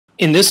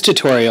In this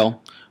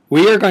tutorial,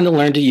 we are going to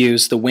learn to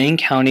use the Wayne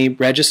County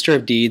Register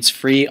of Deeds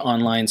free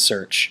online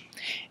search.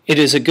 It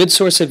is a good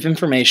source of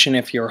information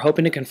if you're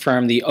hoping to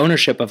confirm the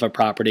ownership of a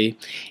property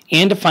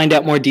and to find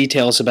out more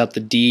details about the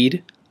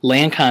deed,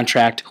 land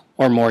contract,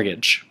 or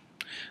mortgage.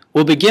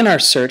 We'll begin our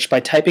search by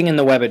typing in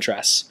the web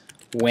address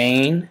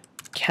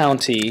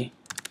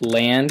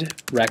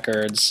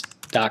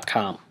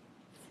WayneCountyLandRecords.com.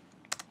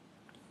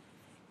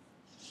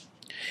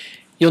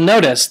 You'll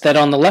notice that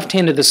on the left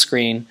hand of the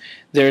screen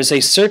there is a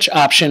search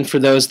option for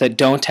those that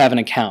don't have an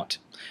account.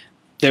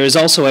 There is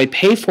also a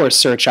pay for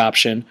search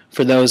option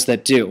for those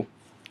that do.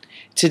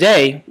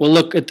 Today we'll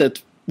look at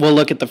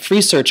the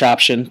free search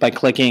option by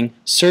clicking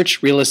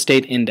Search Real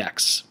Estate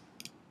Index.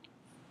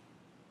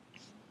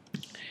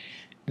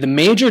 The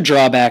major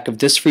drawback of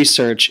this free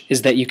search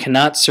is that you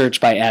cannot search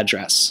by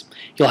address.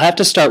 You'll have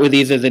to start with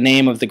either the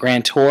name of the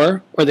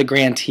grantor or the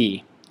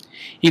grantee.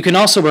 You can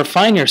also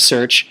refine your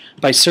search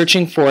by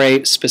searching for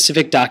a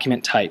specific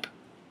document type.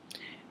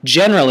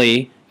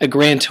 Generally, a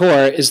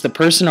grantor is the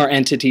person or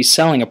entity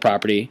selling a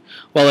property,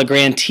 while a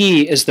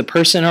grantee is the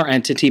person or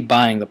entity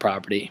buying the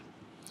property.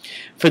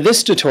 For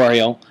this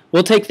tutorial,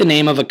 we'll take the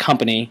name of a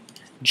company,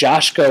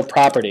 Joshco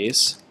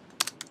Properties,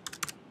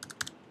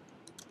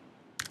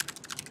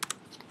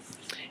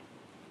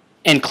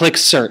 and click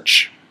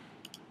Search.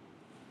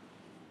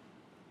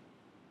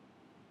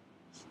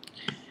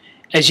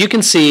 As you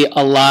can see,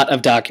 a lot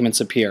of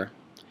documents appear.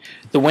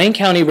 The Wayne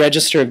County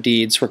Register of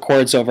Deeds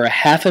records over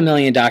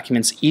 500,000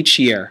 documents each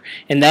year,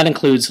 and that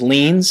includes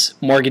liens,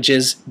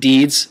 mortgages,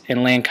 deeds,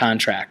 and land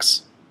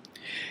contracts.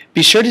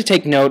 Be sure to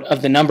take note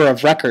of the number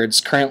of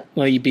records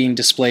currently being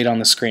displayed on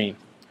the screen.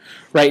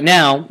 Right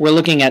now, we're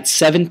looking at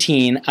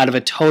 17 out of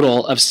a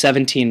total of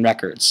 17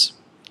 records.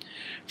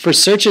 For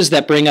searches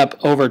that bring up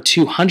over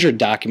 200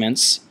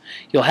 documents,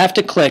 you'll have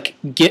to click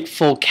Get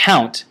Full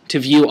Count to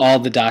view all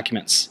the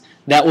documents.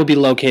 That will be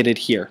located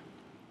here.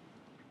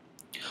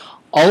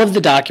 All of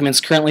the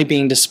documents currently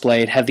being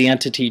displayed have the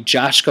entity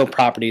Joshco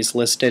Properties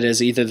listed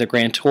as either the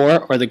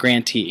grantor or the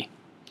grantee.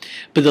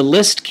 But the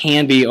list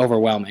can be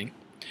overwhelming.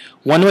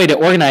 One way to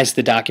organize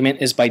the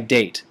document is by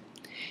date.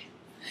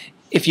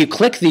 If you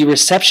click the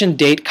Reception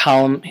Date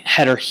column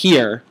header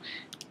here,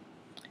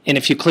 and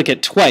if you click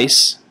it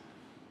twice,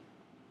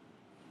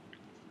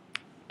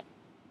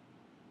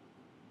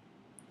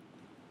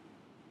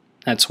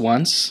 that's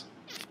once,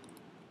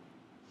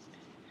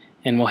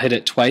 and we'll hit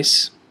it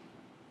twice.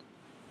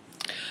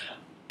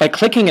 By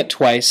clicking it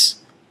twice,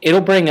 it'll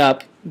bring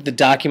up the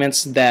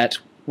documents that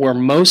were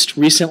most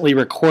recently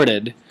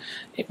recorded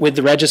with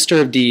the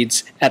Register of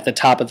Deeds at the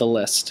top of the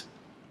list.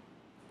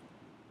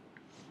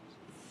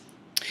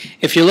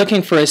 If you're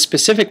looking for a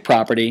specific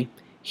property,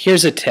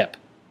 here's a tip.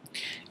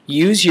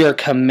 Use your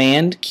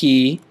Command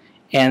key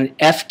and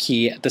F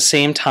key at the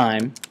same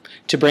time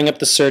to bring up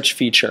the search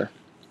feature.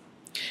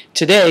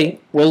 Today,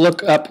 we'll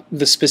look up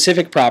the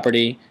specific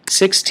property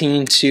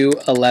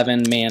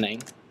 16211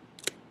 Manning.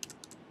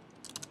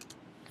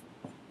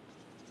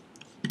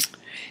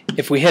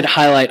 If we hit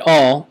Highlight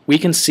All, we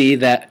can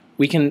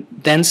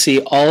then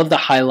see all of the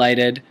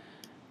highlighted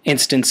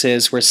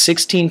instances where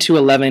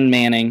 16211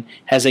 Manning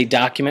has a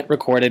document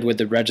recorded with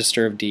the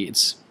Register of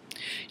Deeds.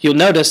 You'll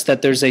notice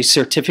that there's a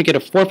certificate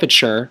of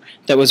forfeiture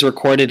that was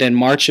recorded in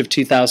March of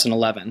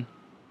 2011.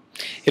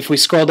 If we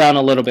scroll down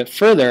a little bit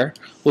further,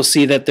 we'll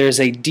see that there's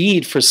a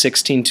deed for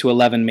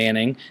 16211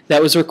 Manning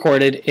that was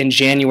recorded in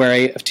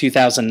January of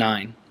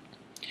 2009.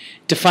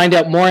 To find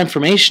out more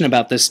information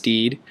about this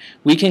deed,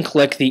 we can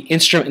click the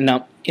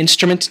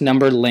instrument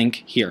number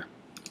link here.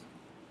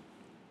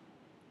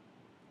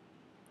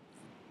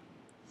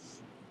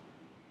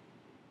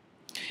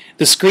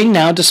 The screen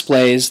now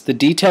displays the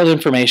detailed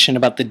information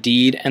about the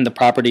deed and the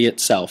property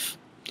itself.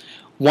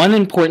 One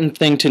important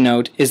thing to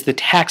note is the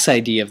tax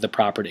ID of the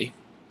property.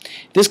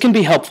 This can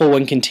be helpful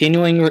when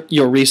continuing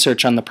your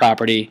research on the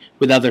property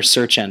with other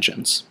search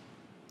engines.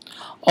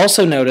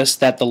 Also notice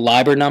that the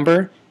LIBOR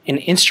number and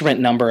instrument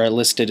number are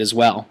listed as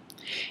well.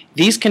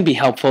 These can be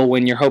helpful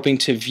when you're hoping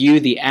to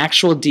view the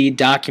actual deed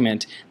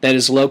document that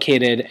is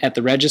located at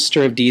the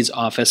Register of Deeds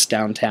office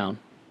downtown.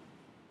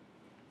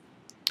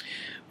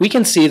 We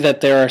can see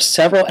that there are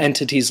several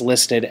entities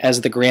listed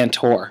as the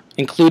grantor,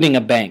 including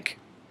a bank.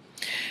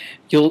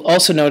 You'll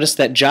also notice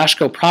that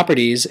Joshco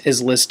Properties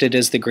is listed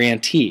as the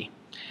grantee.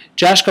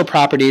 Joshco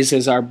Properties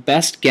is our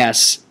best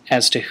guess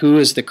as to who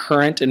is the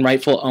current and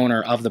rightful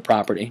owner of the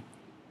property.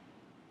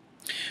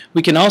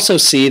 We can also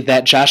see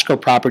that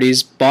Joshco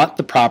Properties bought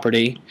the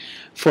property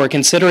for a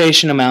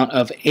consideration amount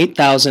of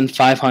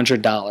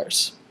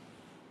 $8,500.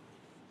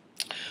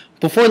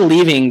 Before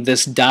leaving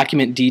this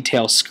document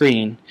detail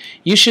screen,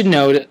 you should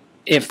note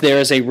if there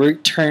is a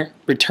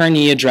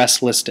returnee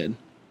address listed.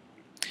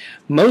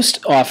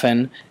 Most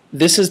often,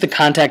 this is the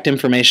contact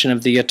information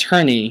of the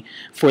attorney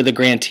for the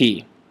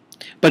grantee,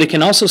 but it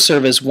can also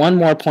serve as one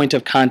more point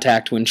of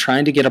contact when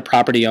trying to get a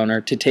property owner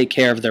to take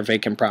care of their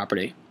vacant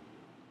property.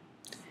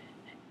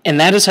 And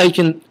that is how you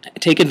can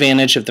take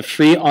advantage of the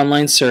free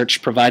online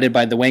search provided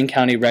by the Wayne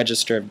County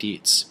Register of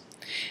Deeds.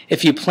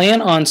 If you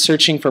plan on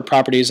searching for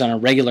properties on a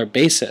regular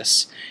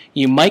basis,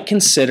 you might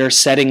consider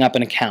setting up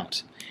an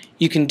account.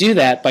 You can do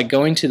that by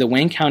going to the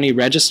Wayne County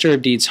Register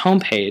of Deeds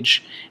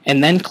homepage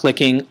and then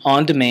clicking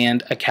On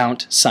Demand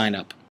Account Sign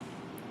Up.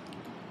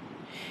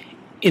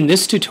 In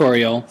this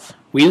tutorial,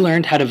 we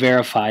learned how to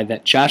verify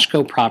that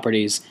Joshco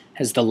Properties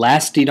has the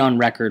last deed on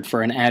record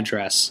for an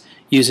address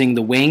using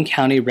the Wayne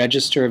County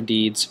Register of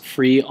Deeds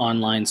free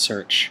online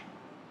search.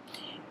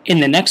 In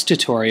the next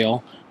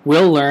tutorial,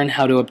 we'll learn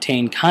how to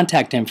obtain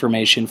contact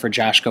information for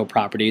Joshco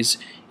Properties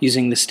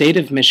using the State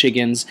of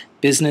Michigan's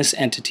Business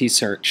Entity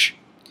Search.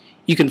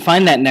 You can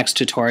find that next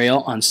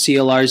tutorial on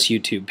CLR's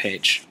YouTube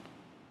page.